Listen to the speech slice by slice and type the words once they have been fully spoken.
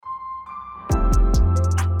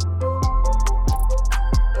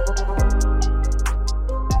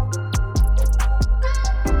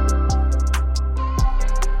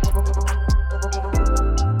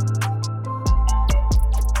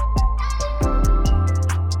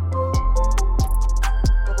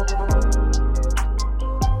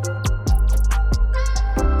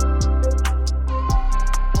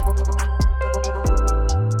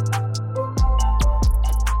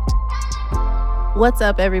What's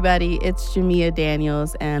up, everybody? It's Jamia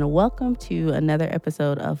Daniels, and welcome to another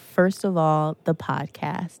episode of First of All, the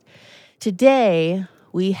podcast. Today,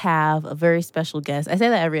 we have a very special guest. I say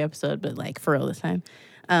that every episode, but like for real this time.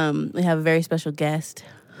 We have a very special guest,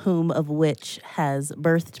 whom of which has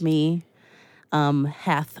birthed me,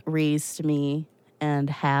 hath raised me,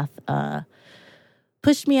 and hath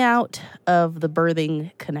pushed me out of the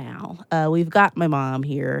birthing canal. We've got my mom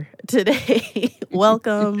here today.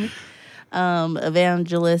 Welcome.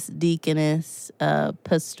 Evangelist, deaconess,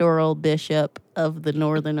 pastoral bishop of the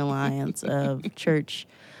Northern Alliance of Church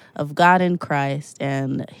of God in Christ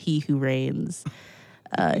and He Who Reigns,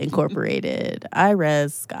 Incorporated.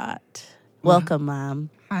 Irez Scott. Welcome,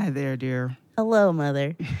 Mom. Hi there, dear. Hello,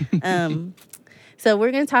 Mother. So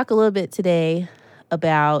we're going to talk a little bit today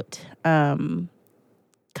about kind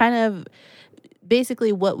of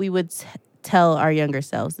basically what we would tell our younger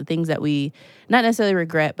selves, the things that we not necessarily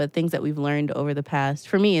regret, but things that we've learned over the past.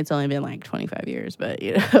 For me, it's only been like 25 years, but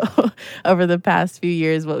over the past few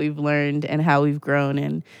years, what we've learned and how we've grown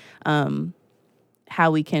and how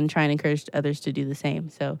we can try and encourage others to do the same.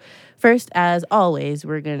 So first, as always,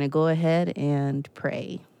 we're going to go ahead and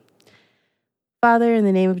pray. Father, in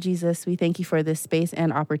the name of Jesus, we thank you for this space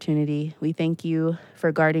and opportunity. We thank you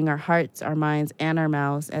for guarding our hearts, our minds, and our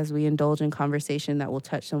mouths as we indulge in conversation that will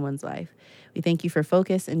touch someone's life. We thank you for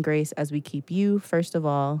focus and grace as we keep you, first of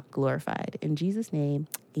all, glorified. In Jesus' name,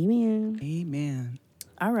 amen. Amen.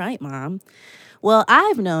 All right, Mom. Well,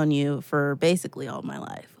 I've known you for basically all my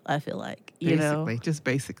life, I feel like. Just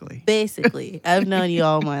basically. Basically. I've known you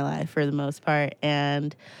all my life for the most part.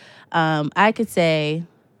 And I could say,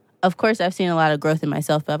 of course, I've seen a lot of growth in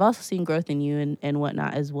myself, but I've also seen growth in you and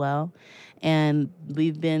whatnot as well. And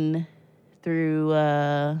we've been through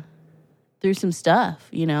some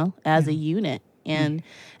stuff, as a unit. And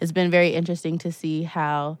it's been very interesting to see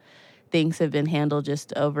how things have been handled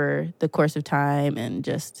just over the course of time and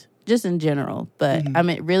just in general. But I'm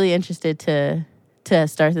really interested to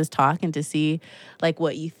start this talk and to see like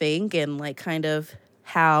what you think and like kind of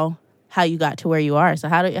how you got to where you are. So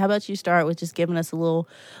how about you start with just giving us a little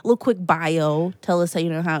quick bio? Tell us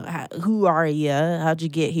how who are you? How'd you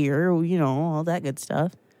get here? All that good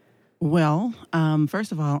stuff. Well,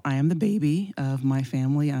 first of all, I am the baby of my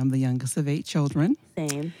family. I'm the youngest of 8 children.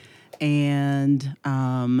 Same. And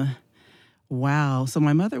wow. So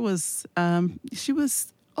my mother was she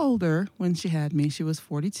was older when she had me. She was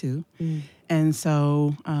 42. And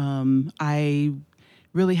so I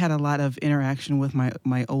really had a lot of interaction with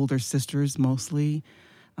my older sisters mostly.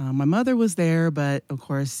 My mother was there, but of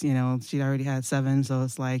course, she'd already had 7. So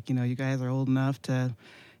it's like, you guys are old enough to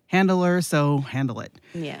handle her, so handle it.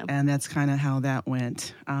 Yeah. And that's kind of how that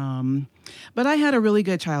went. But I had a really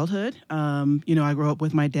good childhood. I grew up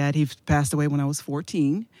with my dad. He passed away when I was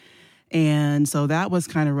 14. And so that was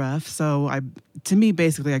kind of rough. So to me,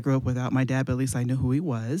 basically, I grew up without my dad, but at least I knew who he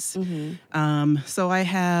was. So I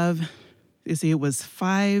have... it was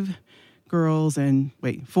 5 girls and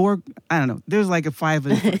 4. I don't know. There's like a 5,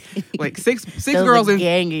 like 6 girls and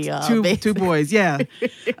two boys. Yeah.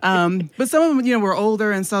 But some of them, were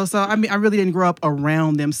older, and so I mean, I really didn't grow up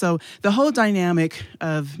around them. So the whole dynamic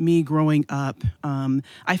of me growing up,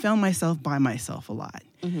 I found myself by myself a lot.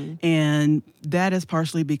 And that is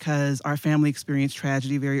partially because our family experienced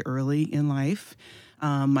tragedy very early in life.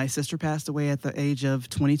 My sister passed away at the age of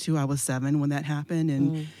 22. I was 7 when that happened.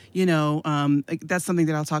 And, that's something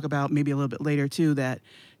that I'll talk about maybe a little bit later, too, that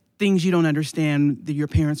things you don't understand that your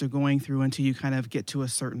parents are going through until you kind of get to a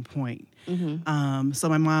certain point. So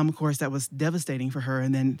my mom, of course, that was devastating for her.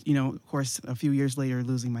 And then, of course, a few years later,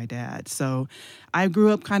 losing my dad. So I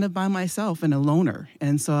grew up kind of by myself and a loner.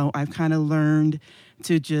 And so I've kind of learned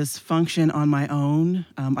to just function on my own.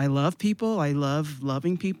 I love people. I love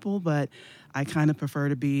loving people, but I kind of prefer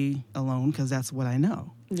to be alone because that's what I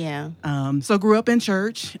know. Yeah. So grew up in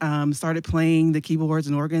church, started playing the keyboards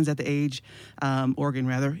and organs at the age,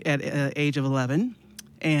 at age of 11.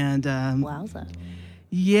 And wowza.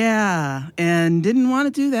 Yeah, and didn't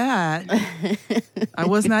want to do that. I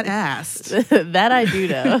was not asked. That I do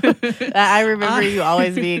know. I remember you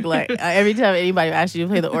always being like, every time anybody asked you to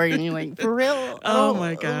play the organ, you're like, for real? Oh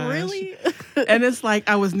my gosh. Really? And it's like,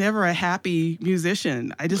 I was never a happy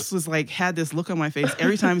musician. I just was like, had this look on my face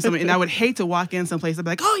every time somebody, and I would hate to walk in someplace and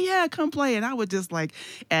be like, oh yeah, come play. And I would just like,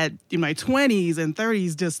 in my 20s and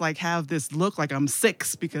 30s, just like have this look like I'm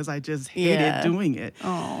 6 because I just hated doing it.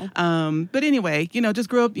 Oh. But anyway, just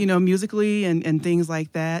grew up, musically and things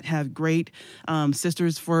like that. Have great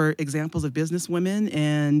sisters for examples of business women.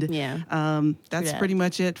 And that's pretty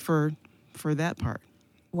much it for that part.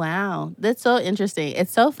 Wow, that's so interesting.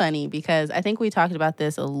 It's so funny because I think we talked about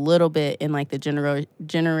this a little bit in like the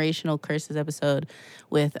generational curses episode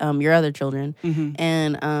with your other children,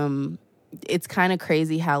 and it's kind of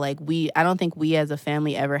crazy how like I don't think we as a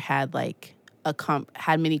family ever had like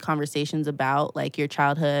had many conversations about like your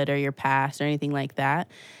childhood or your past or anything like that.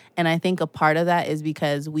 And I think a part of that is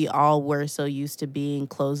because we all were so used to being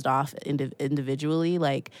closed off individually.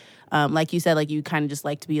 Like you said, like you kind of just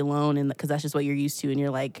like to be alone, and because that's just what you're used to, and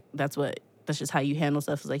you're like, that's just how you handle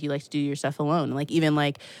stuff. Is like you like to do your stuff alone. And like even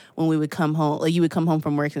like when we would come home, like you would come home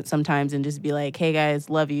from work sometimes and just be like, "Hey guys,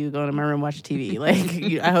 love you. Go to my room, watch TV.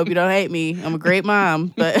 Like I hope you don't hate me. I'm a great mom,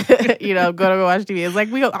 but go watch TV." It's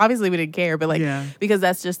like we didn't care, but like because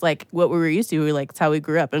that's just like what we were used to. We like it's how we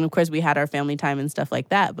grew up, and of course we had our family time and stuff like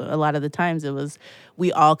that. But a lot of the times it was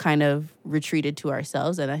we all kind of retreated to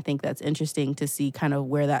ourselves, and I think that's interesting to see kind of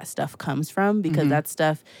where that stuff comes from because that's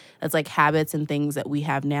like habits and things that we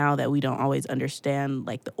have now that we don't always understand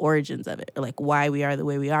like the origins of it or like why we are the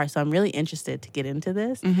way we are. So I'm really interested to get into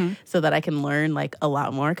this so that I can learn like a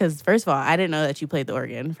lot more. Because first of all, I didn't know that you played the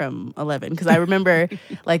organ from 11 because I remember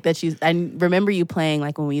like that I remember you playing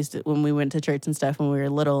like when we went to church and stuff when we were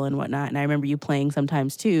little and whatnot. And I remember you playing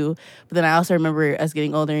sometimes too. But then I also remember us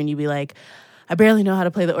getting older and you'd be like, I barely know how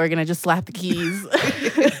to play the organ. I just slap the keys.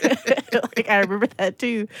 Like I remember that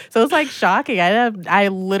too. So it's like shocking. I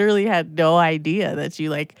literally had no idea that you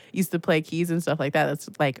like used to play keys and stuff like that. That's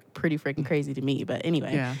like pretty freaking crazy to me. But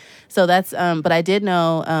anyway, so that's but I did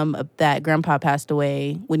know that Grandpa passed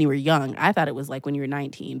away when you were young. I thought it was like when you were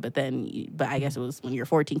 19, but I guess it was when you were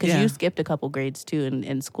 14 because you skipped a couple grades too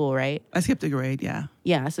in school, right? I skipped a grade, yeah.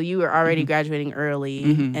 Yeah, so you were already graduating early,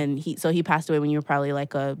 and he passed away when you were probably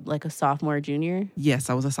like a sophomore, junior. Yes,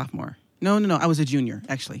 I was a sophomore. No, I was a junior.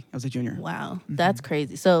 Actually, I was a junior. Wow, that's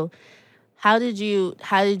crazy. So, how did you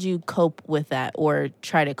cope with that, or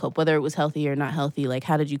try to cope, whether it was healthy or not healthy? Like,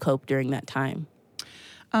 how did you cope during that time?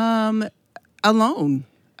 Alone.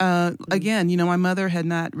 Again, my mother had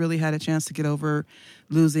not really had a chance to get over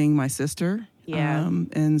losing my sister. Yeah,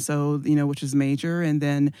 and so which is major, and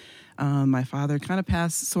then. My father kind of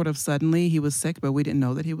passed sort of suddenly. He was sick, but we didn't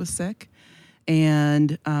know that he was sick.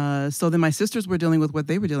 And so then my sisters were dealing with what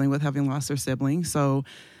they were dealing with, having lost their siblings. So,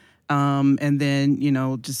 and then,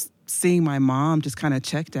 just seeing my mom just kind of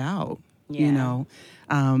checked out, I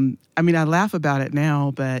mean, I laugh about it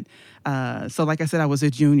now, but so like I said, I was a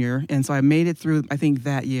junior. And so I made it through, I think,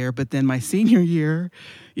 that year. But then my senior year,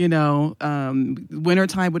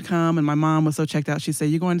 wintertime would come and my mom was so checked out. She'd say,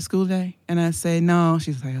 "You going to school today?" And I'd say, "No."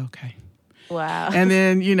 She's like, "Okay." Wow. And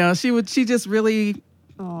then, she just really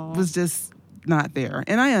was just not there.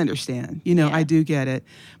 And I understand, I do get it.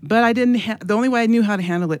 But I didn't, the only way I knew how to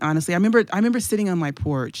handle it, honestly, I remember sitting on my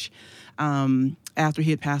porch after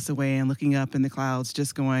he had passed away and looking up in the clouds,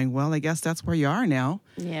 just going, well, I guess that's where you are now.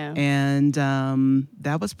 Yeah. And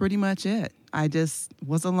that was pretty much it. I just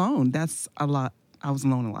was alone. That's a lot. I was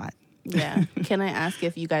alone a lot. Yeah. Can I ask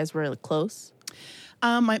if you guys were close?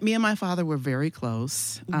 Me and my father were very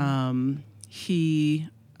close. I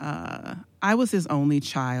was his only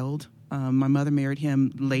child. My mother married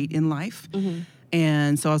him late in life.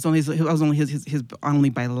 And so I was only his only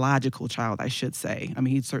biological child, I should say. I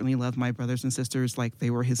mean, he certainly loved my brothers and sisters like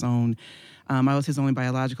they were his own. I was his only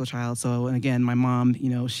biological child. So, and again, my mom,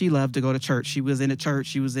 she loved to go to church. She was into church.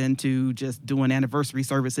 She was into just doing anniversary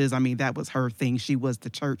services. I mean, that was her thing. She was the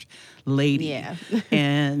church lady. Yeah.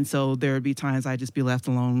 And so there would be times I'd just be left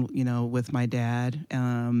alone, with my dad.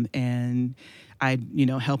 And I'd,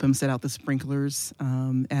 help him set out the sprinklers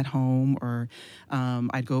at home, or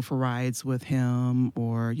I'd go for rides with him,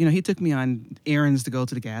 or, he took me on errands to go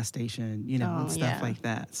to the gas station, and stuff like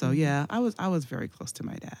that. So, yeah, I was very close to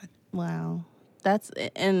my dad. Wow.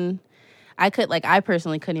 And I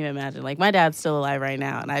personally couldn't even imagine. Like, my dad's still alive right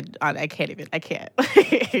now, and I can't.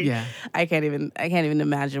 Yeah. I can't even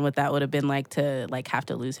imagine what that would have been like to like have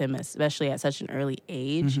to lose him, especially at such an early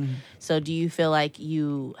age. So do you feel like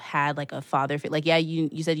you had like a father, like, yeah,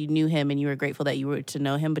 you said you knew him and you were grateful that you were to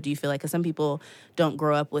know him, but do you feel like, because some people don't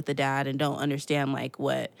grow up with a dad and don't understand like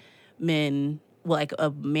what like a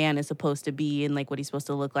man is supposed to be and like what he's supposed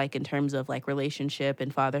to look like in terms of like relationship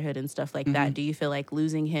and fatherhood and stuff like that. Do you feel like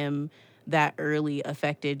losing him that early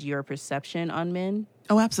affected your perception on men?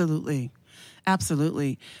 Oh, absolutely.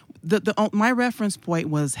 Absolutely. My reference point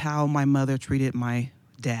was how my mother treated my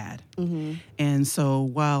dad. And so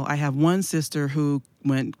while I have one sister who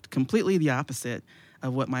went completely the opposite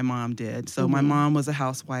of what my mom did. So my mom was a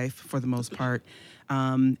housewife for the most part.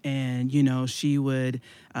 And, she would,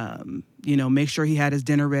 make sure he had his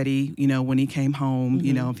dinner ready, when he came home.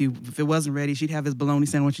 Mm-hmm. If it wasn't ready, she'd have his bologna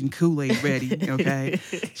sandwich and Kool-Aid ready, okay?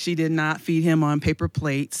 She did not feed him on paper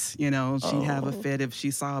plates. She'd have a fit if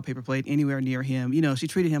she saw a paper plate anywhere near him. She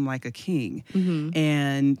treated him like a king. Mm-hmm.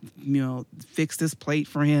 And, fixed his plate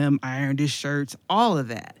for him, ironed his shirts, all of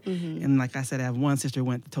that. Mm-hmm. And like I said, I have one sister who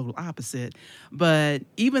went the total opposite. But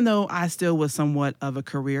even though I still was somewhat of a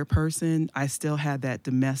career person, I still had that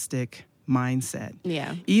domestic mindset.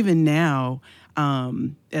 Yeah. Even now,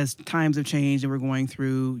 as times have changed and we're going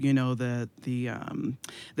through,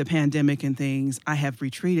 the pandemic and things, I have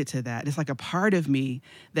retreated to that. It's like a part of me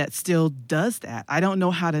that still does that. I don't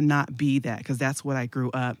know how to not be that, because that's what I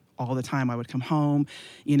grew up all the time. I would come home,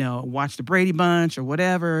 watch the Brady Bunch or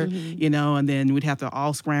whatever, Mm-hmm. And then we'd have to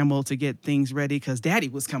all scramble to get things ready because Daddy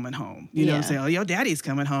was coming home. You know what I'm saying? Oh, your Daddy's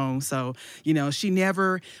coming home. So, she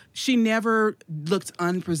never looked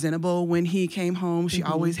unpresentable when he came home. She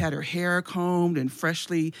Mm-hmm. always had her hair combed and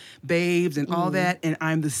freshly bathed and all that. And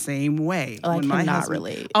I'm the same way. Oh, I cannot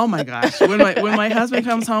relate. Oh my gosh. When my husband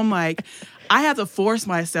comes home, like, I have to force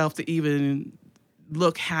myself to even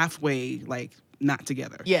look halfway like not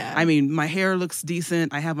together. Yeah. I mean, my hair looks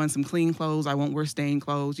decent. I have on some clean clothes. I won't wear stained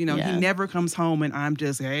clothes. He never comes home and I'm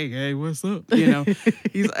just, hey, what's up? I'm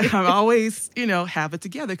always, have it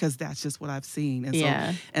together because that's just what I've seen.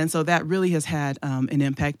 And so that really has had an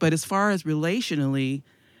impact. But as far as relationally,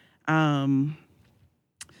 I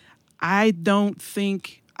don't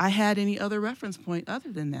think I had any other reference point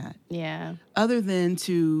other than that. Yeah. Other than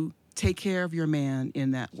to take care of your man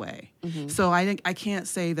in that way. Mm-hmm. So I can't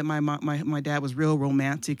say that my dad was real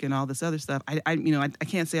romantic and all this other stuff. I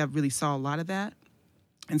can't say I really saw a lot of that.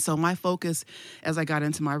 And so my focus as I got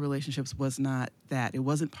into my relationships was not that. It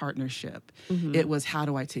wasn't partnership. Mm-hmm. It was, how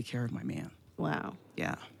do I take care of my man? Wow.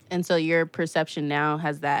 Yeah. And so your perception now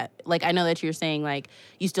has that, like, I know that you're saying, like,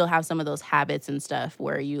 you still have some of those habits and stuff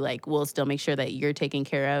where you, like, will still make sure that you're taken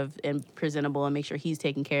care of and presentable and make sure he's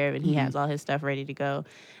taken care of and he has all his stuff ready to go.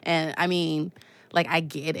 And, I mean, like, I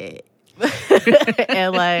get it.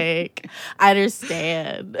 And, like, I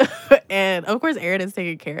understand. And, of course, Aaron is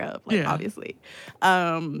taken care of, like, obviously.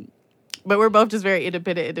 But we're both just very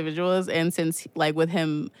independent individuals. And since, like, with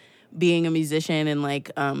him being a musician and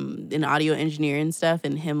like an audio engineer and stuff,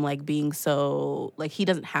 and him like being so like he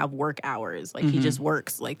doesn't have work hours, like he just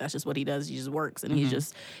works, like that's just what he does. He just works, and he's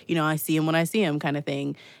just, I see him when I see him kind of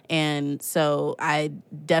thing. And so I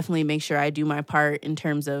definitely make sure I do my part in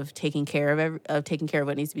terms of taking care of taking care of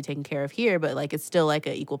what needs to be taken care of here, but like it's still like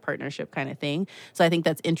an equal partnership kind of thing. So I think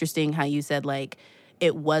that's interesting how you said like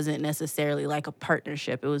it wasn't necessarily like a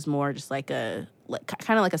partnership. It was more just like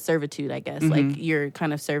kind of like a servitude, I guess. Like you're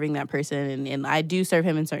kind of serving that person, and I do serve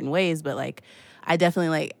him in certain ways, but like I definitely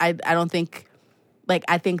like I don't think like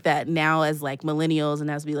I think that now as like millennials and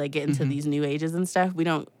as we like get into these new ages and stuff,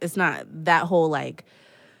 it's not that whole like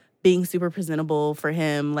being super presentable for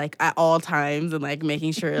him like at all times and like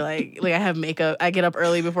making sure like I have makeup. I get up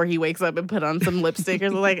early before he wakes up and put on some lipstick or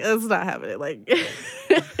like it's not happening. Like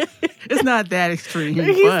it's not that extreme.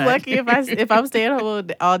 He's lucky if I'm staying home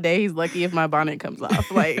all day. He's lucky if my bonnet comes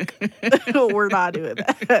off. Like we're not doing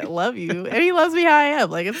that. Love you, and he loves me how I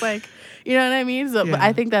am. Like it's like, you know what I mean. So, but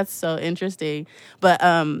I think that's so interesting. But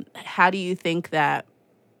how do you think that?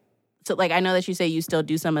 So like I know that you say you still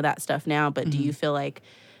do some of that stuff now, but do you feel like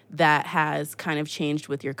that has kind of changed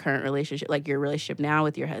with your current relationship, like your relationship now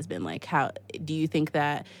with your husband? Like how do you think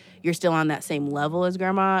that you're still on that same level as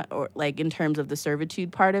grandma, or like in terms of the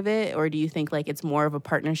servitude part of it? Or do you think like it's more of a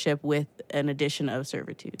partnership with an addition of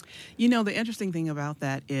servitude? The interesting thing about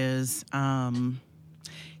that is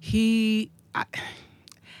he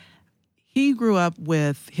grew up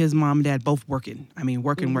with his mom and dad both working. I mean,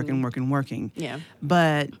 working. Yeah.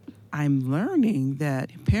 But I'm learning that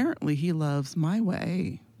apparently he loves my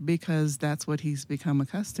way because that's what he's become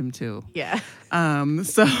accustomed to. Yeah.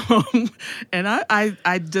 So, and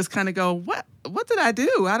I just kind of go, what did I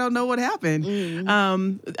do? I don't know what happened.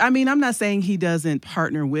 I mean, I'm not saying he doesn't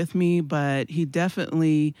partner with me, but he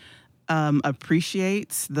definitely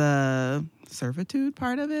appreciates the servitude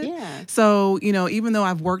part of it. Yeah. So, even though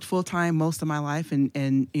I've worked full time most of my life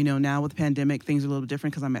and now with the pandemic, things are a little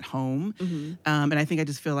different because I'm at home. And I think I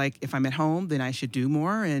just feel like if I'm at home, then I should do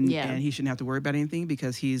more and he shouldn't have to worry about anything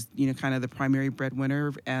because he's, kind of the primary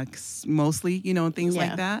breadwinner, mostly, and things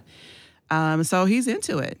like that. So he's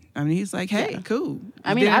into it. I mean, he's like, hey, cool.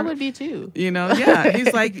 I mean, I would be too. Yeah.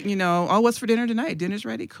 He's like, oh, what's for dinner tonight? Dinner's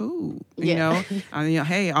ready? Cool.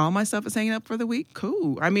 Hey, all my stuff is hanging up for the week?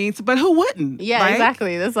 Cool. I mean, but who wouldn't? Yeah, right?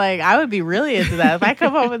 Exactly. It's like, I would be really into that. If I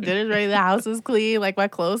come home and dinner's ready, the house is clean, like my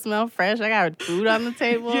clothes smell fresh, I got food on the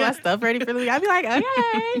table, my stuff ready for the week, I'd be like,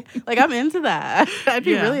 okay. Like, I'm into that. I'd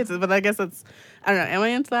be really into it. But I guess it's, I don't know, am I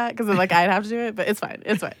into that? Because like I'd have to do it, but it's fine.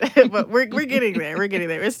 But we're getting there.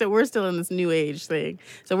 We're still in this new age thing,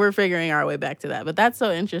 so we're figuring our way back to that. But that's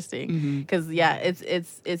so interesting because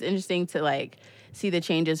it's interesting to like see the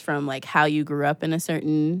changes from like how you grew up in a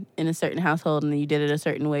certain household and then you did it a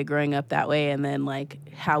certain way growing up that way, and then like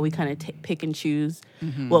how we kind of pick and choose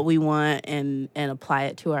what we want and apply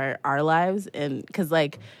it to our lives. And because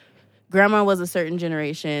like grandma was a certain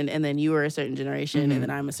generation, and then you were a certain generation, and then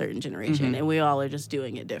I'm a certain generation, and we all are just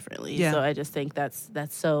doing it differently. Yeah. So I just think that's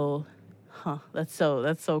so cool.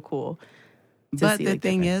 But the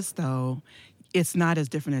thing is, though, it's not as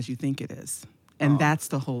different as you think it is, and that's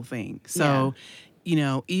the whole thing. So,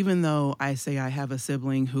 even though I say I have a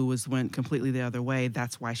sibling who went completely the other way,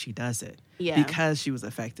 that's why she does it. Yeah. Because she was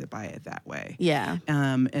affected by it that way. Yeah.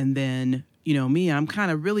 And then, me, I'm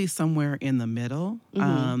kind of really somewhere in the middle.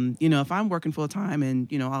 If I'm working full time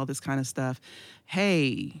and, all this kind of stuff,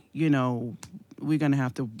 hey, we're going to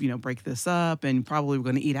have to, break this up, and probably we're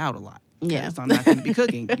going to eat out a lot. Yeah. I'm not going to be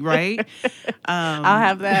cooking, right? I'll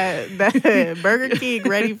have that Burger King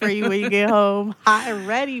ready for you when you get home. Hot and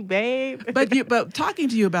ready, babe. But talking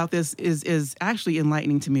to you about this is actually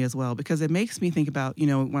enlightening to me as well, because it makes me think about,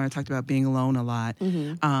 when I talked about being alone a lot.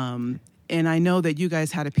 And I know that you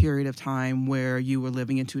guys had a period of time where you were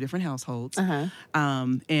living in two different households.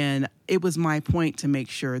 And it was my point to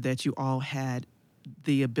make sure that you all had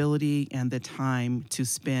the ability and the time to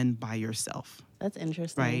spend by yourself. That's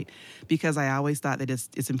interesting. Right? Because I always thought that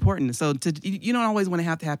it's important. So you don't always want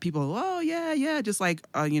to have people, oh, yeah, just like,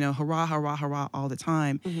 hurrah, hurrah, hurrah all the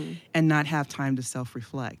time, and not have time to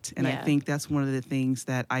self-reflect. And I think that's one of the things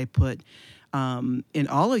that I put in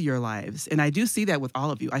all of your lives. And I do see that with all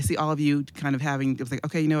of you. I see all of you kind of having, it was like,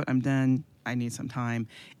 okay, you know what, I'm done. I need some time.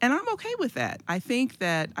 And I'm okay with that. I think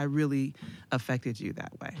that I really affected you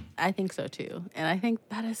that way. I think so too. And I think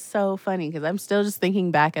that is so funny because I'm still just thinking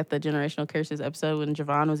back at the Generational Curses episode when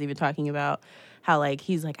Javon was even talking about how like,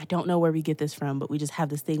 he's like, I don't know where we get this from, but we just have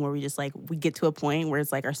this thing where we just like, we get to a point where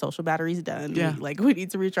it's like our social battery's done. Yeah. We need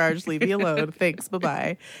to recharge, leave me alone. Thanks,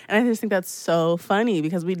 bye-bye. And I just think that's so funny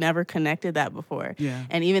because we never connected that before. Yeah.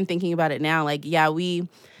 And even thinking about it now, like,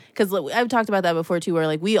 because I've talked about that before too, where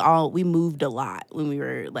like we moved a lot when we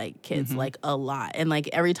were like kids, like a lot. And like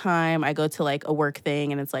every time I go to like a work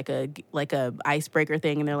thing and it's like a icebreaker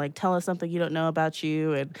thing and they're like, tell us something you don't know about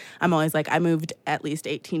you. And I'm always like, I moved at least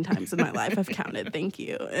 18 times in my life. I've counted. Thank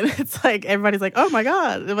you. And it's like, everybody's like, oh my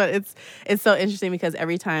God. But it's so interesting because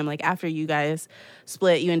every time, like after you guys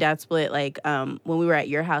split, you and Dad split, like when we were at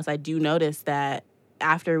your house, I do notice that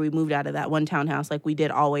after we moved out of that one townhouse, like we did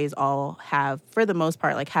always all have, for the most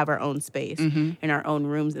part, like have our own space in our own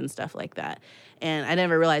rooms and stuff like that. And I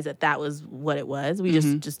never realized that was what it was. We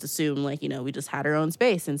just assumed like, we just had our own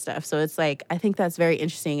space and stuff. So it's like, I think that's very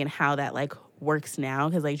interesting in how that like works now.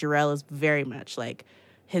 Cause like Jarrell is very much like,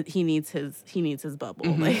 he needs his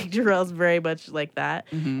bubble. Like Jarrell's very much like that.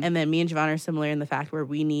 And then me and Javon are similar in the fact where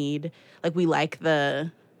we like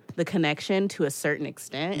the connection to a certain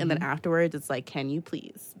extent, and then afterwards it's like, can you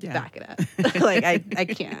please back it up? Like I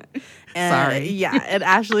can't. And, sorry. Yeah, and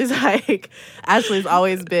Ashley's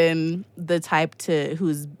always been the type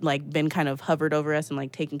who's like been kind of hovered over us and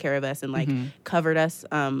like taken care of us and like covered us,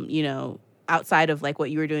 outside of like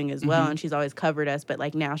what you were doing as well. And she's always covered us, but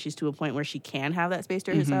like now she's to a point where she can have that space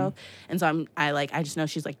to herself. And so I just know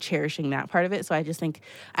she's like cherishing that part of it. So I just think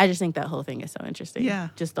that whole thing is so interesting. Yeah.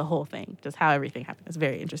 Just the whole thing, just how everything happened. It's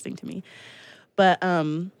very interesting to me. But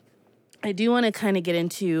I do want to kind of get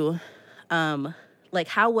into like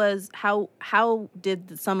what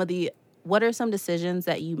are some decisions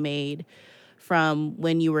that you made from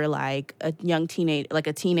when you were like a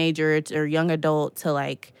teenager or young adult to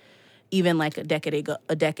like even like a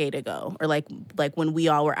decade ago, or like when we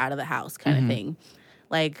all were out of the house kind of thing.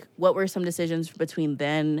 Like, what were some decisions between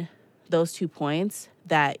then, those 2 points,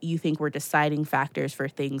 that you think were deciding factors for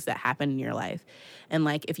things that happened in your life? And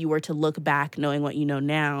like, if you were to look back knowing what you know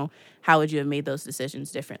now, how would you have made those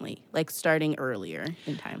decisions differently? Like starting earlier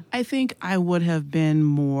in time. I think I would have been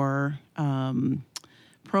more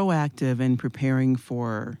proactive in preparing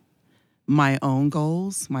for my own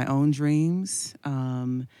goals, my own dreams,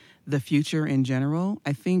 the future in general.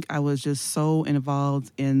 I think I was just so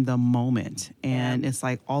involved in the moment. And it's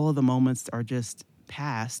like all of the moments are just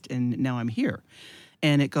passed and now I'm here.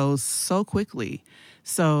 And it goes so quickly.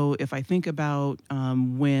 So if I think about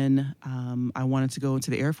when I wanted to go into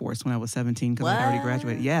the Air Force when I was 17 because I'd already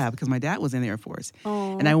graduated. Yeah, because my dad was in the Air Force.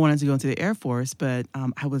 Oh. And I wanted to go into the Air Force, but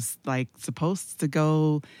I was like supposed to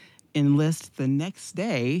go enlist the next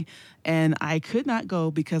day, and I could not go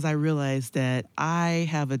because I realized that I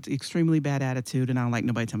have an extremely bad attitude and I don't like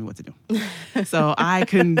nobody tell me what to do. So I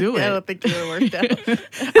couldn't do it. I don't think you would worked out.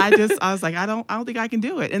 I was like, I don't think I can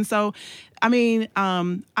do it. And so, I mean,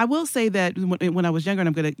 I will say that when I was younger,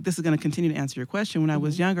 and this is gonna continue to answer your question. When I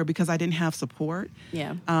was younger, because I didn't have support,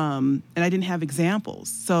 and I didn't have examples.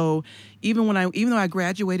 So even though I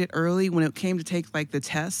graduated early, when it came to take like the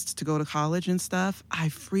tests to go to college and stuff, I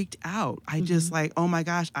freaked out. I just like, oh my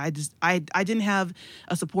gosh, I didn't have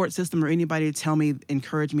a support system or anybody to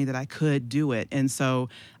encourage me that I could do it. And so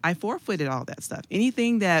I forfeited all that stuff.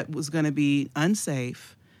 Anything that was going to be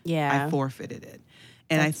unsafe, I forfeited it.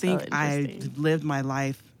 And I think I lived my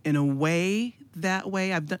life in a way that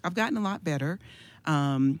way. I've gotten a lot better,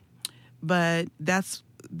 but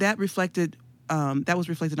that was reflected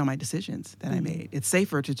on my decisions that I made. It's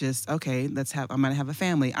safer to just, okay, I'm going to have a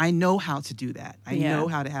family. I know how to do that. I know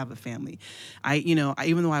how to have a family.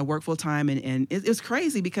 Even though I work full time and it's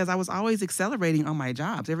crazy because I was always accelerating on my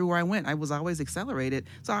jobs. Everywhere I went, I was always accelerated.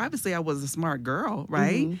 So obviously I was a smart girl,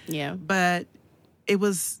 right? Mm-hmm. Yeah. But it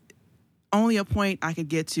was only a point I could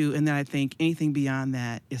get to, and then I think anything beyond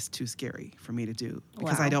that is too scary for me to do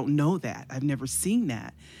because I don't know that. I've never seen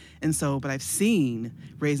that. And so, but I've seen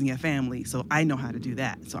raising a family, so I know how to do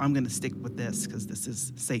that. So I'm going to stick with this because this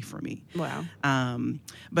is safe for me. Wow.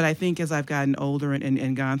 But I think as I've gotten older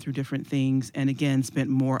and gone through different things, and again, spent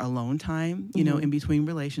more alone time, in between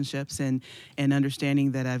relationships and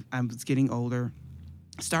understanding that I was getting older,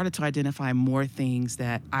 started to identify more things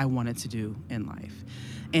that I wanted to do in life.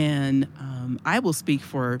 And I will speak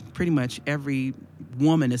for pretty much every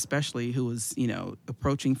woman, especially who is,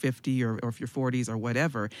 approaching 50 or if you're 40s or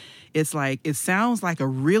whatever. It's like, it sounds like a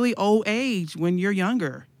really old age when you're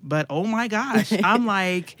younger. But oh my gosh, I'm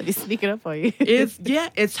like... It's sneaking up on you.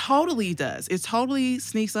 It totally does. It totally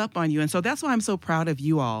sneaks up on you. And so that's why I'm so proud of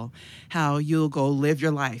you all, how you'll go live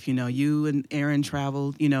your life. You and Aaron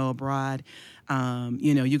traveled, abroad.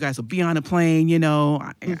 You guys will be on a plane,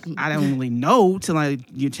 I don't really know till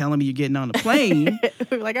you're telling me you're getting on a plane.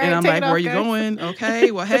 Like, and I'm like, where are you going? Okay,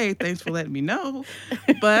 well, hey, thanks for letting me know.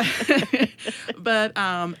 But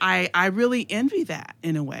I really envy that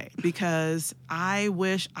in a way because I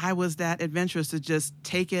wish I was that adventurous to just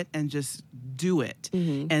take it and just do it.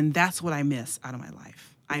 Mm-hmm. And that's what I miss out of my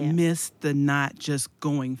life. I miss the not just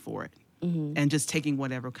going for it and just taking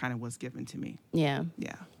whatever kind of was given to me. Yeah.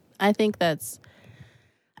 Yeah. I think I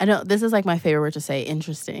know this is like my favorite word to say,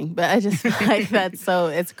 interesting, but I just feel like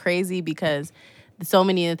it's crazy because so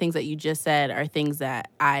many of the things that you just said are things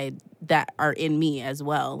that are in me as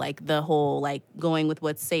well. Like the whole, like going with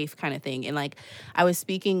what's safe kind of thing. And like, I was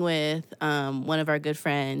speaking with, one of our good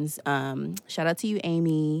friends, shout out to you,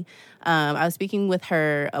 Amy. I was speaking with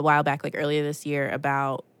her a while back, like earlier this year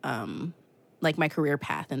about, like my career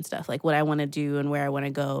path and stuff, like what I want to do and where I want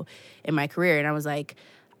to go in my career. And I was like,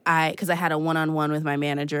 because I had a one-on-one with my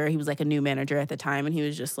manager. He was like a new manager at the time, and he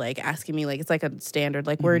was just like asking me, like, it's like a standard,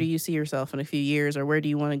 like, where do you see yourself in a few years, or where do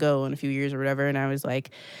you want to go in a few years or whatever. And I was like,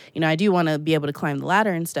 I do want to be able to climb the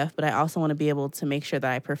ladder and stuff, but I also want to be able to make sure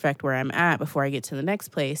that I perfect where I'm at before I get to the next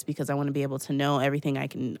place, because I want to be able to know everything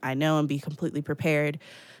I know and be completely prepared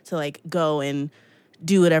to like go and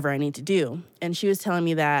do whatever I need to do. And she was telling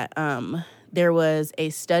me that there was a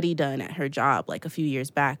study done at her job like a few years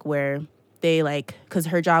back where they because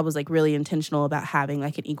her job was like really intentional about having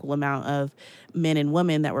like an equal amount of men and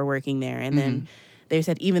women that were working there. And then they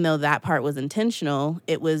said, even though that part was intentional,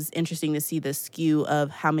 it was interesting to see the skew of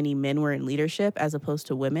how many men were in leadership as opposed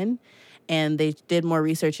to women. And they did more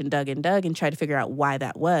research and dug and tried to figure out why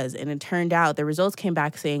that was. And it turned out the results came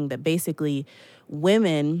back saying that basically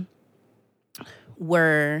women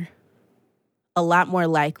were a lot more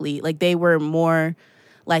likely, like they were more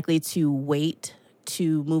likely to wait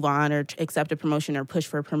to move on or accept a promotion or push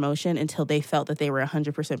for a promotion until they felt that they were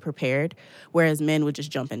 100% prepared, whereas men would just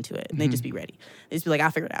jump into it and they'd just be ready. They'd just be like,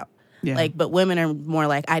 I'll figure it out. Yeah. But women are more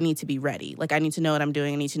like, I need to be ready. Like, I need to know what I'm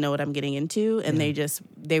doing. I need to know what I'm getting into. And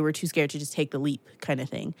they were too scared to just take the leap kind of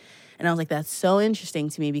thing. And I was like, that's so interesting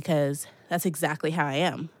to me because that's exactly how I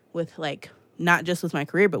am with like, not just with my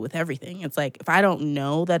career, but with everything. It's like, if I don't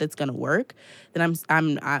know that it's going to work, then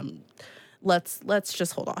I'm let's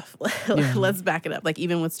just hold off. Let's back it up. Like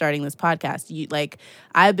even with starting this podcast,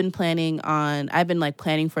 I've been planning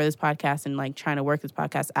for this podcast and like trying to work this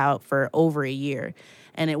podcast out for over a year.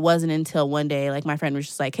 And it wasn't until one day, like, my friend was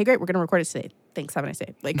just like, hey, great, we're going to record it today. Thanks, have a nice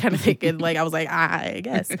day. Like, kind of thinking, like, I was like, I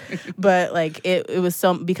guess. But, like, it was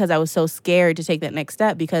so, because I was so scared to take that next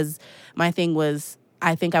step, because my thing was,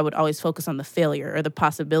 I think I would always focus on the failure or the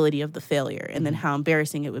possibility of the failure, and then how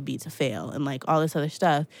embarrassing it would be to fail and, like, all this other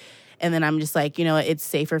stuff. And then I'm just like, you know, it's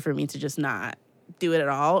safer for me to just not do it at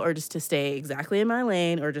all, or just to stay exactly in my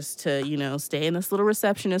lane, or just to, you know, stay in this little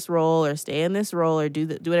receptionist role, or stay in this role, or do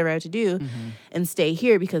whatever I have to do, and stay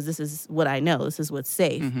here because this is what I know. This is what's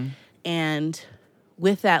safe. And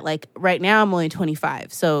with that, like, right now I'm only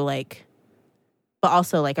 25. So, like, but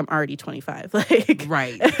also, like, I'm already 25. Like,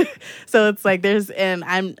 right. So it's like and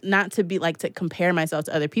I'm not to be, like, to compare myself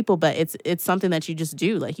to other people, but it's something that you just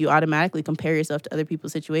do. Like, you automatically compare yourself to other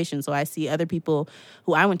people's situations. So I see other people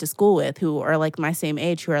who I went to school with who are, like, my same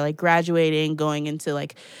age, who are, like, graduating, going into,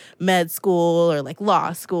 like, med school or, like,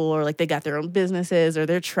 law school, or, like, they got their own businesses, or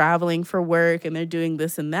they're traveling for work and they're doing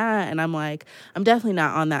this and that. And I'm like, I'm definitely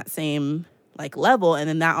not on that same, like, level. And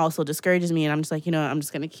then that also discourages me. And I'm just like, you know, I'm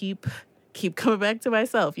just going to keep coming back to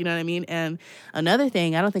myself, you know what I mean? And another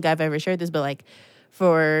thing, I don't think I've ever shared this, but, like,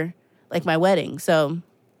 for, like, my wedding. So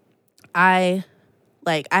I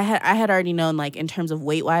had already known, like, in terms of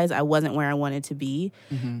weight wise, I wasn't where I wanted to be,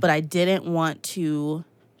 but I didn't want to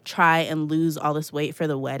try and lose all this weight for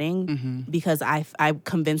the wedding because I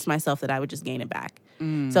convinced myself that I would just gain it back.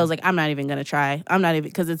 So I was like, I'm not even going to try. I'm not even,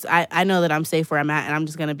 because I know that I'm safe where I'm at, and I'm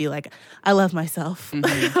just going to be like, I love myself.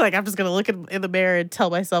 Like, I'm just going to look in the mirror and tell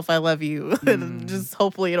myself I love you. And just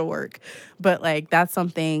hopefully it'll work. But, like, that's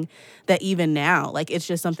something that even now, like, it's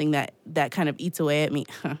just something that kind of eats away at me.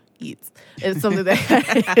 Eats. It's something that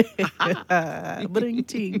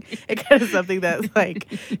it kind of something that,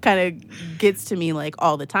 like, kind of gets to me, like,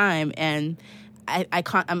 all the time. And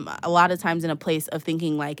I'm a lot of times in a place of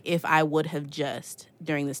thinking, like, if I would have just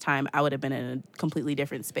during this time, I would have been in a completely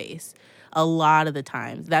different space. A lot of the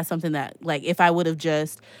times, that's something that, like, if I would have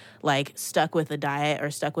just, like, stuck with a diet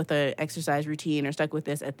or stuck with a exercise routine or stuck with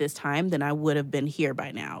this at this time, then I would have been here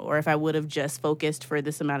by now. Or if I would have just focused for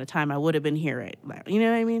this amount of time, I would have been here right now. You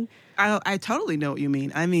know what I mean? I totally know what you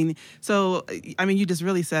mean. I mean, you just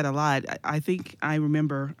really said a lot. I think I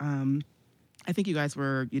remember, I think you guys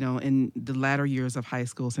were, you know, in the latter years of high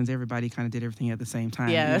school, since everybody kind of did everything at the same time.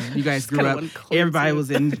 Yeah. You know, you guys grew up. Everybody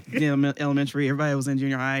was in elementary. Everybody was in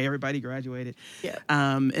junior high. Everybody graduated. Yeah.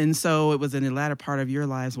 And so it was in the latter part of your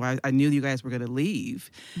lives where I knew you guys were going to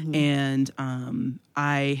leave. And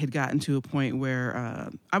I had gotten to a point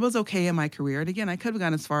where I was okay in my career. And again, I could have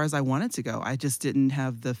gone as far as I wanted to go. I just didn't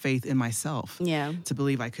have the faith in myself to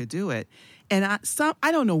believe I could do it. And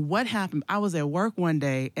I don't know what happened. I was at work one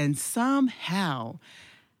day, and somehow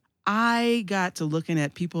I got to looking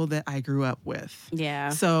at people that I grew up with. Yeah.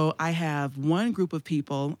 So I have one group of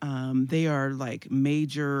people. They are, like,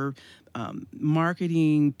 major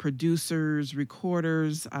marketing producers,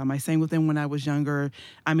 recorders. I sang with them when I was younger.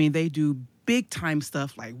 I mean, they do big time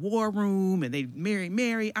stuff like War Room, and they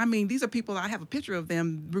Mary. I mean, these are people, I have a picture of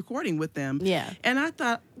them recording with them. Yeah. And I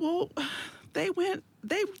thought, well, they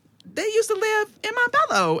used to live in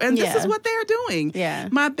Montbello, and this is what they're doing. Yeah.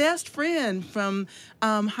 My best friend from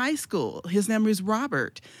high school, his name is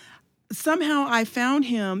Robert. Somehow I found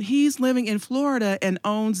him. He's living in Florida and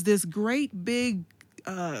owns this great big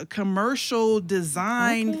commercial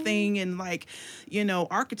design thing, and, like, you know,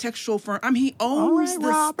 architectural firm. I mean, he owns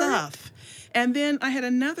stuff. And then I had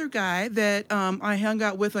another guy that I hung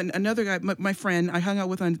out with, another guy, my friend, I hung out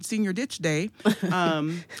with on Senior Ditch Day.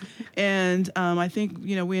 And I think,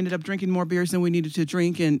 you know, we ended up drinking more beers than we needed to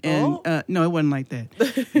drink. And no, it wasn't like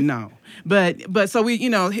that. No. But so we, you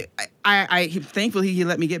know, I thankfully he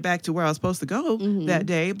let me get back to where I was supposed to go that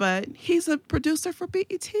day. But he's a producer for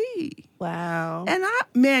BET. Wow.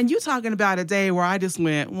 And you talking about a day where I just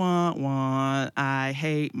went, wah, wah, I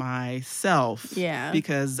hate myself. Yeah.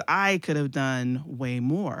 Because I could have done way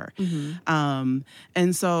more.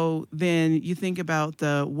 And so then you think about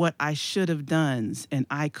what I should have done and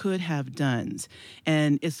I could have done.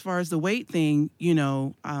 And as far as the weight thing, you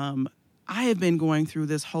know, I have been going through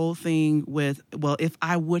this whole thing with, well, if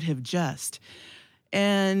I would have just.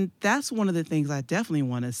 And that's one of the things I definitely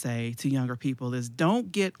want to say to younger people is don't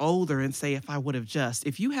get older and say, if I would have just.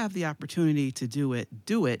 If you have the opportunity to do it,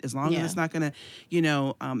 as long as it's not going to, you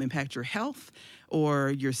know, impact your health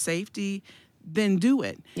or your safety, then do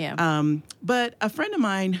it. Yeah. But a friend of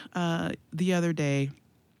mine the other day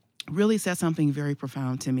really said something very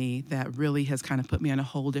profound to me that really has kind of put me on a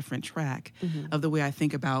whole different track of the way I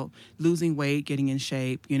think about losing weight, getting in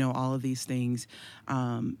shape, you know, all of these things.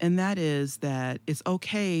 And that is that it's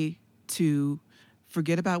okay to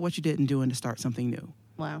forget about what you didn't do and to start something new.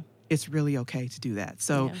 Wow. it's really okay to do that.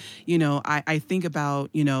 So, Yeah. you know, I think about,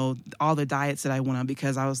 you know, all the diets that I went on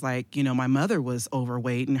because I was like, you know, my mother was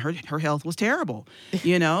overweight and her health was terrible,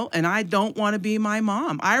 you know, and I don't want to be my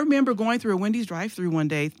mom. I remember going through a Wendy's drive-thru one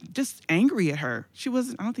day, just angry at her. I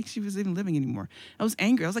don't think she was even living anymore. I was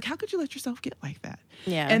angry. I was like, how could you let yourself get like that?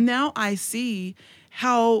 Yeah. And now I see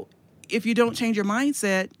how if you don't change your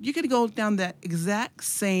mindset, you're going to go down that exact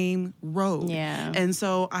same road. Yeah. And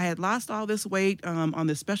so I had lost all this weight on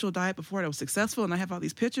this special diet before. I was successful, and I have all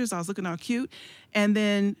these pictures. I was looking all cute. And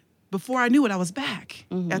then before I knew it, I was back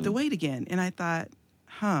at the weight again. And I thought,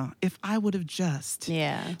 if I would have just.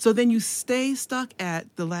 Yeah. So then you stay stuck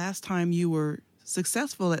at the last time you were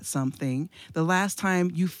successful at something, the last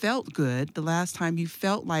time you felt good, the last time you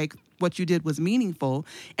felt like what you did was meaningful,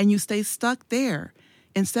 and you stay stuck there.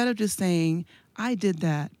 Instead of just saying, I did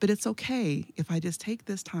that, but it's okay if I just take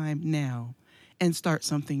this time now and start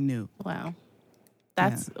something new. Wow.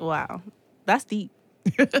 Wow. That's deep.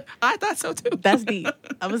 I thought so too. That's deep.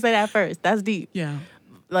 I'm going to say that first. That's deep. Yeah.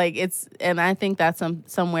 Like and I think that's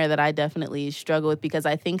somewhere that I definitely struggle with, because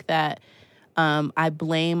I think that I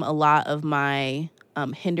blame a lot of my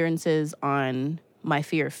hindrances on my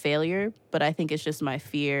fear of failure, but I think it's just my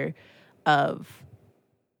fear of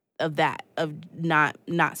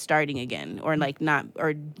not starting again, or like not,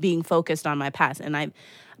 or being focused on my past. And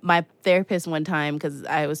my therapist one time, because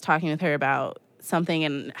I was talking with her about something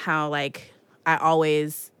and how like I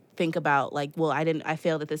always think about like, well, I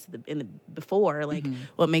failed at this before, like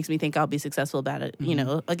what makes me think I'll be successful about it, you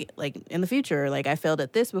know, like in the future, like I failed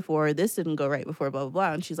at this before, this didn't go right before, blah, blah,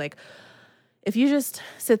 blah. And she's like, if you just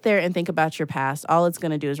sit there and think about your past, all it's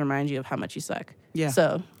going to do is remind you of how much you suck. Yeah.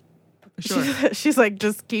 So Sure. she's like,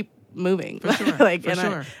 just keep moving. For sure. Like, For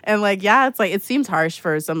sure. And like, yeah, it's like, it seems harsh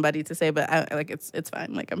for somebody to say, but it's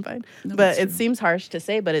fine. Like, I'm fine. No, but it true. seems harsh to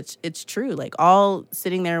say, but it's true. Like, all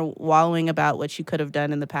sitting there wallowing about what you could have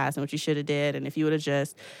done in the past and what you should have did, and if you would have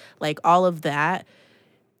just, like, all of that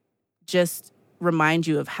just remind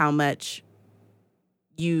you of how much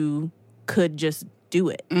you could just do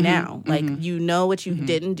it now. Like, you know what you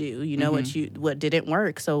didn't do, you know what didn't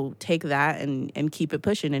work. So take that and keep it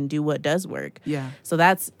pushing and do what does work. Yeah. So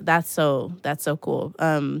that's so cool.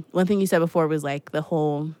 One thing you said before was like the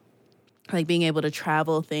whole like being able to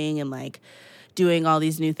travel thing and like doing all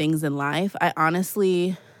these new things in life. I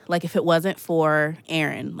honestly, like, if it wasn't for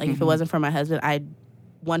Aaron, like if it wasn't for my husband, I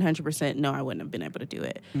 100% know I wouldn't have been able to do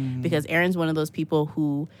it, because Aaron's one of those people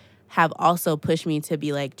who have also pushed me to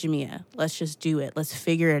be like, Jamia, let's just do it. Let's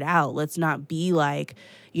figure it out. Let's not be like,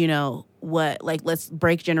 you know, let's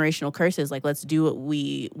break generational curses. Like, let's do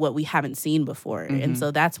what we haven't seen before. And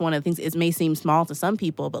so that's one of the things. It may seem small to some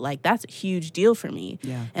people, but like, that's a huge deal for me.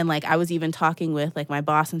 Yeah. And like, I was even talking with like my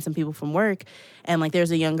boss and some people from work, and like,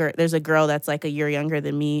 there's a girl that's like a year younger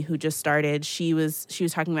than me who just started. She was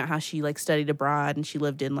talking about how she like studied abroad and she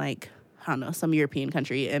lived in like, I don't know, some European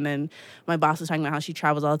country. And then my boss was talking about how she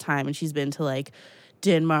travels all the time, and she's been to like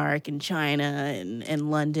Denmark and China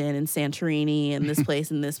and London and Santorini and this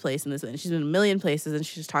place and this place and this. And she's been a million places, and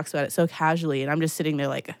she just talks about it so casually. And I'm just sitting there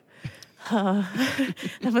like,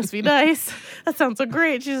 that must be nice. That sounds so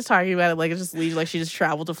great. She's just talking about it like it just leaves like she just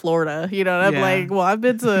traveled to Florida, you know. And I'm like, well, I've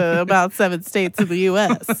been to about 7 states in the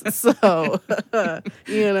U.S., so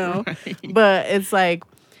you know. Right. But it's like,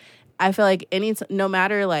 I feel like no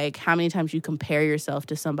matter like how many times you compare yourself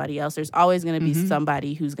to somebody else, there's always going to be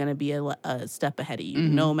somebody who's going to be a step ahead of you,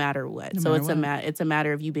 no matter what. So it's a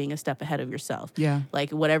matter of you being a step ahead of yourself. Yeah. Like,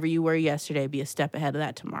 whatever you were yesterday, be a step ahead of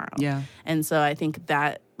that tomorrow. Yeah. And so I think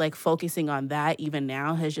that like focusing on that even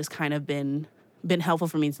now has just kind of been helpful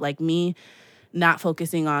for me. It's like me not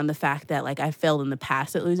focusing on the fact that like I failed in the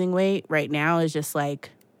past at losing weight right now is just like,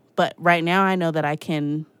 but right now I know that I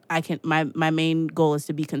can, my main goal is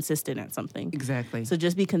to be consistent at something. Exactly. So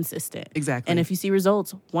just be consistent. Exactly. And if you see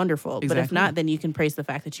results, wonderful. Exactly. But if not, then you can praise the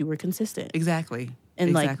fact that you were consistent. Exactly. And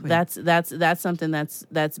exactly. like that's something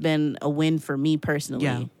that's been a win for me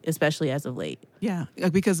personally, especially as of late. Yeah,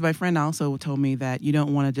 because my friend also told me that you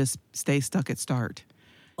don't want to just stay stuck at start.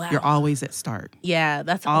 Wow. You're always at start. Yeah,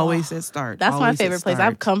 that's always at start. That's always my favorite place.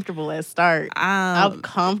 I'm comfortable at start. I'm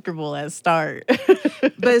comfortable at start.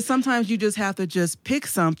 But sometimes you just have to just pick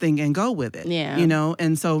something and go with it. Yeah. You know,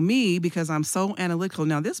 and so me, because I'm so analytical,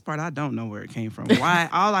 now this part I don't know where it came from. Why?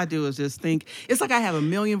 All I do is just think. It's like I have a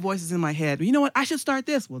million voices in my head. You know what? I should start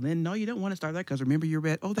this. Well, then no, you don't want to start that because remember you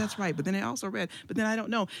read. Oh, that's right. But then I also read. But then I don't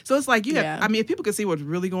know. So it's like you have. I mean, if people could see what's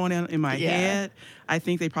really going on in my head, I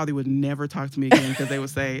think they probably would never talk to me again because they would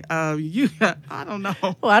say, Okay. I don't know.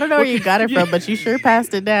 Well, I don't know where you got it from, but you sure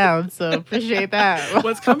passed it down. So appreciate that.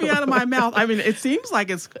 What's coming out of my mouth? I mean, it seems like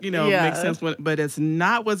it's, Yeah. makes sense, but it's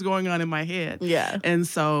not what's going on in my head. Yeah. And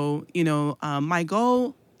so, my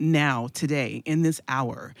goal now, today, in this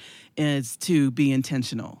hour, is to be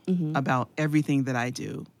intentional about everything that I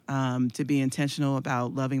do. To be intentional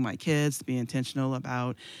about loving my kids, to be intentional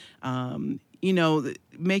about,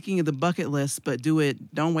 making the bucket list, but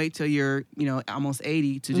don't wait till you're, almost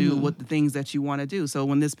 80 to do what the things that you want to do. So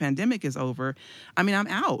when this pandemic is over, I'm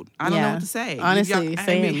out. I don't know what to say. Honestly,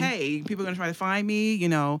 same. Hey, people are going to try to find me,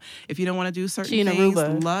 if you don't want to do certain Gina things,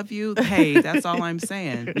 Aruba. love you. Hey, that's all I'm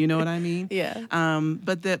saying. You know what I mean? Yeah.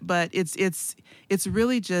 But it's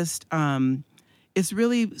really just, it's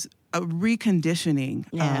really a reconditioning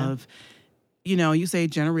of, you say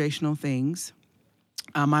generational things.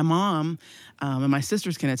 My mom and my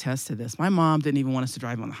sisters can attest to this. My mom didn't even want us to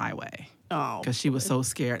drive on the highway because she was so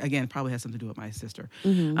scared. Again, probably has something to do with my sister.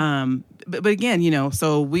 But again,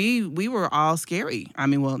 so we were all scary. I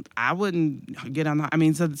mean, well, I wouldn't get on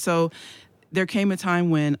the. So there came a time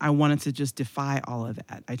when I wanted to just defy all of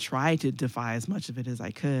that. I tried to defy as much of it as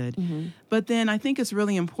I could. But then I think it's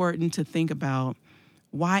really important to think about,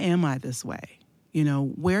 why am I this way?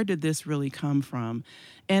 Where did this really come from?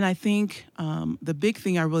 And I think the big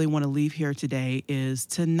thing I really want to leave here today is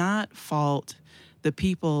to not fault the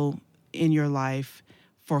people in your life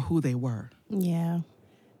for who they were. Yeah.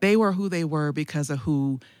 They were who they were because of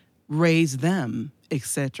who raised them, et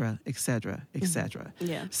cetera, et cetera, et cetera.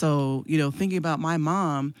 Yeah. So, thinking about my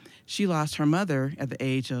mom, she lost her mother at the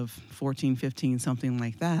age of 14, 15, something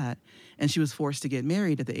like that. And she was forced to get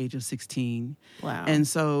married at the age of 16. Wow. And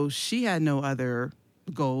so she had no other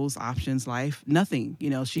goals, options, life, nothing.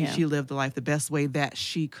 She lived the life the best way that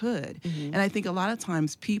she could. And I think a lot of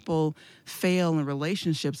times people fail and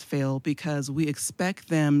relationships fail because we expect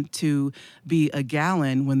them to be a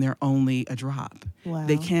gallon when they're only a drop. Wow.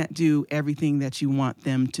 They can't do everything that you want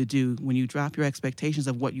them to do. When you drop your expectations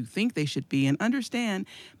of what you think they should be and understand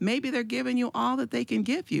maybe they're giving you all that they can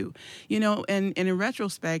give you. And in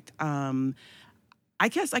retrospect, I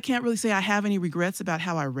guess I can't really say I have any regrets about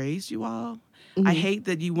how I raised you all. I hate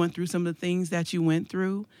that you went through some of the things that you went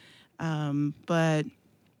through, but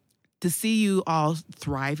to see you all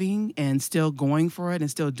thriving and still going for it and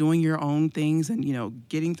still doing your own things and,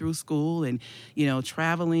 getting through school and,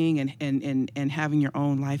 traveling and having your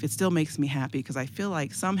own life, it still makes me happy because I feel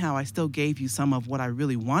like somehow I still gave you some of what I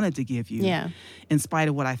really wanted to give you in spite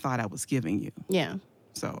of what I thought I was giving you. Yeah.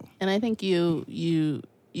 So. And I think you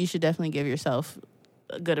should definitely give yourself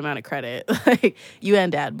a good amount of credit. Like, you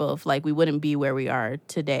and Dad both, like, we wouldn't be where we are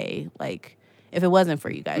today, like, if it wasn't for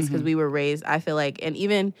you guys, because we were raised, I feel like, and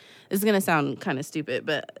even, this is going to sound kind of stupid,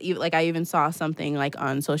 but like, I even saw something like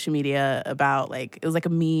on social media about, like, it was like a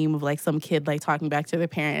meme of like some kid like talking back to their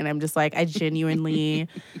parent, and I'm just like, I genuinely,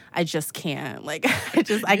 I just can't, like,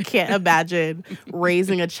 I can't imagine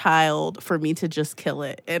raising a child for me to just kill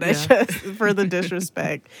it, and I just, for the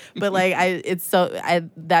disrespect, but like,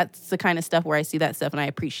 that's the kind of stuff where I see that stuff and I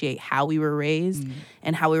appreciate how we were raised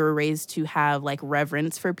and how we were raised to have like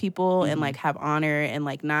reverence for people and like have honor and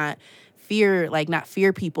like not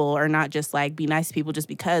fear people or not just like be nice to people just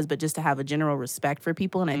because, but just to have a general respect for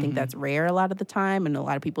people. And I think that's rare a lot of the time. And a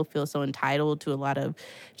lot of people feel so entitled to a lot of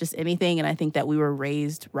just anything. And I think that we were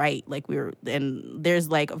raised right. Like and there's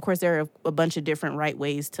like, of course there are a bunch of different right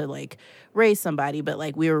ways to like raise somebody, but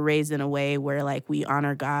like we were raised in a way where like we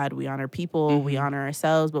honor God, we honor people, we honor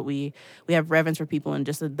ourselves, but we have reverence for people and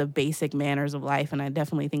just the basic manners of life. And I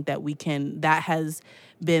definitely think that that has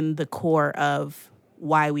been the core of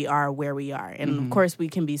why we are where we are. And of course we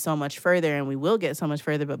can be so much further and we will get so much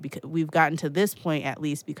further, but because we've gotten to this point, at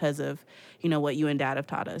least because of, what you and Dad have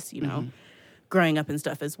taught us, growing up and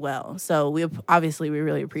stuff as well. So we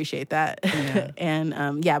really appreciate that. Yeah. And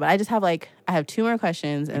but I just have I have two more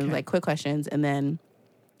questions and like quick questions, and then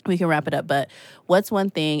we can wrap it up. But what's one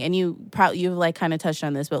thing, and you've like kind of touched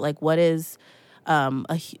on this, but like what is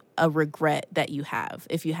a regret that you have,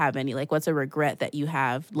 if you have any? Like, what's a regret that you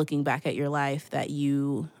have looking back at your life that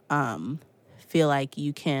you feel like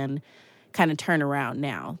you can kind of turn around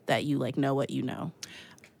now that you like know what you know?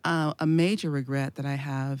 A major regret that I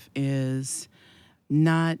have is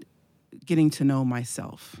not getting to know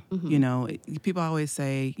myself. People always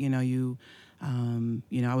say, you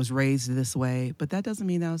I was raised this way, but that doesn't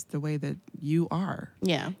mean that's the way that you are.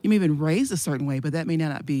 Yeah. You may have been raised a certain way, but that may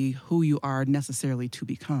not be who you are necessarily to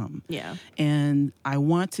become. Yeah. And I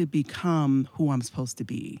want to become who I'm supposed to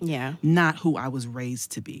be. Yeah. Not who I was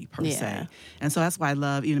raised to be, per se. And so that's why I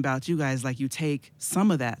love, even about you guys, like you take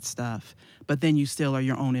some of that stuff, but then you still are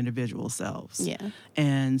your own individual selves. Yeah.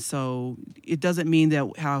 And so it doesn't mean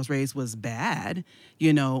that how I was raised was bad,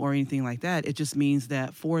 or anything like that. It just means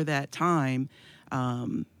that for that time,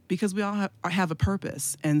 because we all have a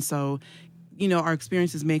purpose. And so, our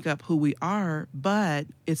experiences make up who we are, but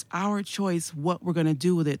it's our choice what we're going to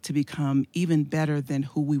do with it to become even better than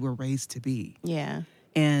who we were raised to be. Yeah.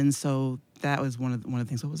 And so that was one of the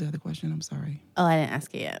things. What was the other question? I'm sorry. Oh, I didn't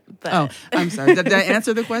ask it yet. But Oh, I'm sorry. Did I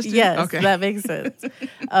answer the question? Yes, okay. That makes sense.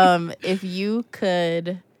 If you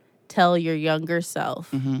could tell your younger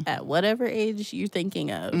self at whatever age you're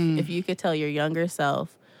thinking of, if you could tell your younger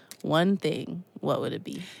self one thing, what would it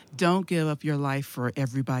be? Don't give up your life for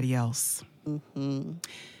everybody else.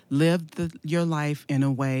 Live your life in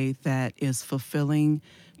a way that is fulfilling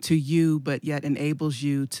to you, but yet enables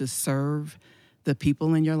you to serve the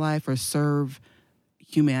people in your life or serve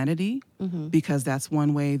humanity, because that's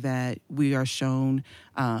one way that we are shown,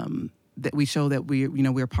 that we show that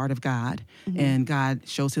we're part of God, and God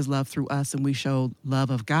shows his love through us, and we show love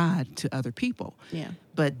of God to other people. Yeah.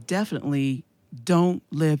 But definitely don't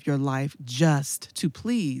live your life just to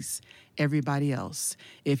please everybody else.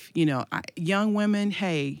 If, young women,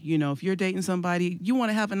 hey, if you're dating somebody, you want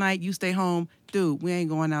to have a night, you stay home. Dude, we ain't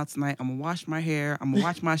going out tonight. I'm going to wash my hair. I'm going to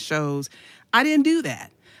watch my shows. I didn't do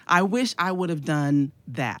that. I wish I would have done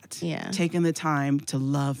that. Yeah. Taken the time to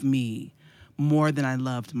love me more than I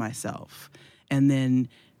loved myself. And then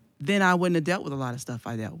I wouldn't have dealt with a lot of stuff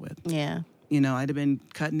I dealt with. Yeah. I'd have been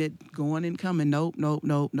cutting it, going and coming. Nope. And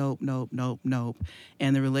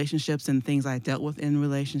the relationships and things I dealt with in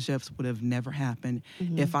relationships would have never happened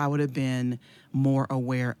if I would have been more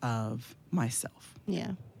aware of myself.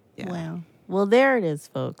 Yeah. Yeah. Wow. Well, there it is,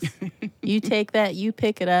 folks. You take that, you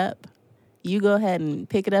pick it up. You go ahead and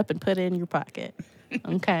pick it up and put it in your pocket.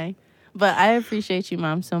 Okay. But I appreciate you,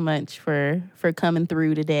 Mom, so much for coming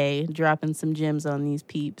through today, dropping some gems on these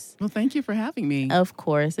peeps. Well, thank you for having me. Of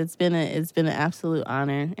course. It's been an absolute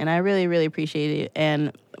honor, and I really, really appreciate it.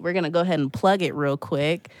 And we're going to go ahead and plug it real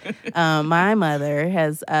quick. My mother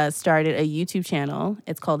has started a YouTube channel.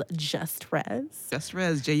 It's called Just Rez. Just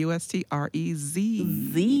Rez, JUSTREZ.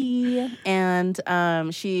 Z. And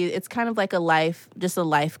it's kind of like a life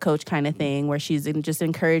coach kind of thing, where she's just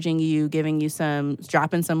encouraging you, giving you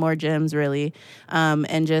dropping some more gems, really,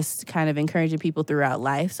 and just kind of encouraging people throughout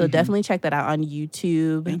life. So definitely check that out on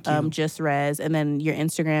YouTube. Thank you. Just Rez. And then your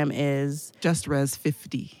Instagram is Just Rez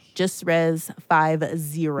 50. Just Rez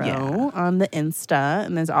 50 on the Insta.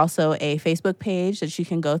 And there's also a Facebook page that you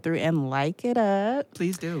can go through and like it up.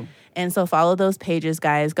 Please do. And so follow those pages,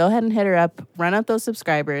 guys. Go ahead and hit her up. Run up those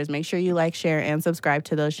subscribers. Make sure you like, share, and subscribe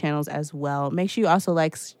to those channels as well. Make sure you also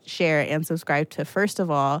like, share, and subscribe to First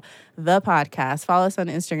of All, the podcast. Follow us on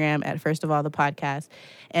Instagram at First of All, the podcast.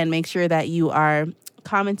 And make sure that you are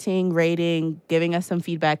commenting, rating, giving us some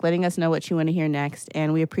feedback, letting us know what you want to hear next.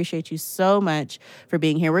 And we appreciate you so much for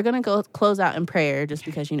being here. We're going to go close out in prayer just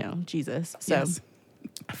because, Jesus. So, yes.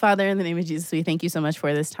 Father, in the name of Jesus, we thank you so much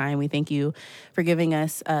for this time. We thank you for giving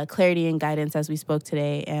us clarity and guidance as we spoke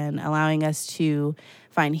today, and allowing us to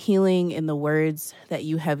find healing in the words that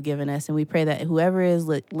you have given us. And we pray that whoever is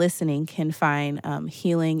listening can find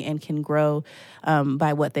healing and can grow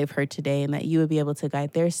by what they've heard today, and that you would be able to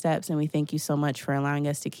guide their steps. And we thank you so much for allowing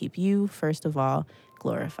us to keep you, first of all,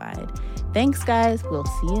 glorified. Thanks, guys. We'll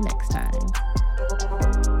see you next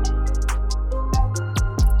time.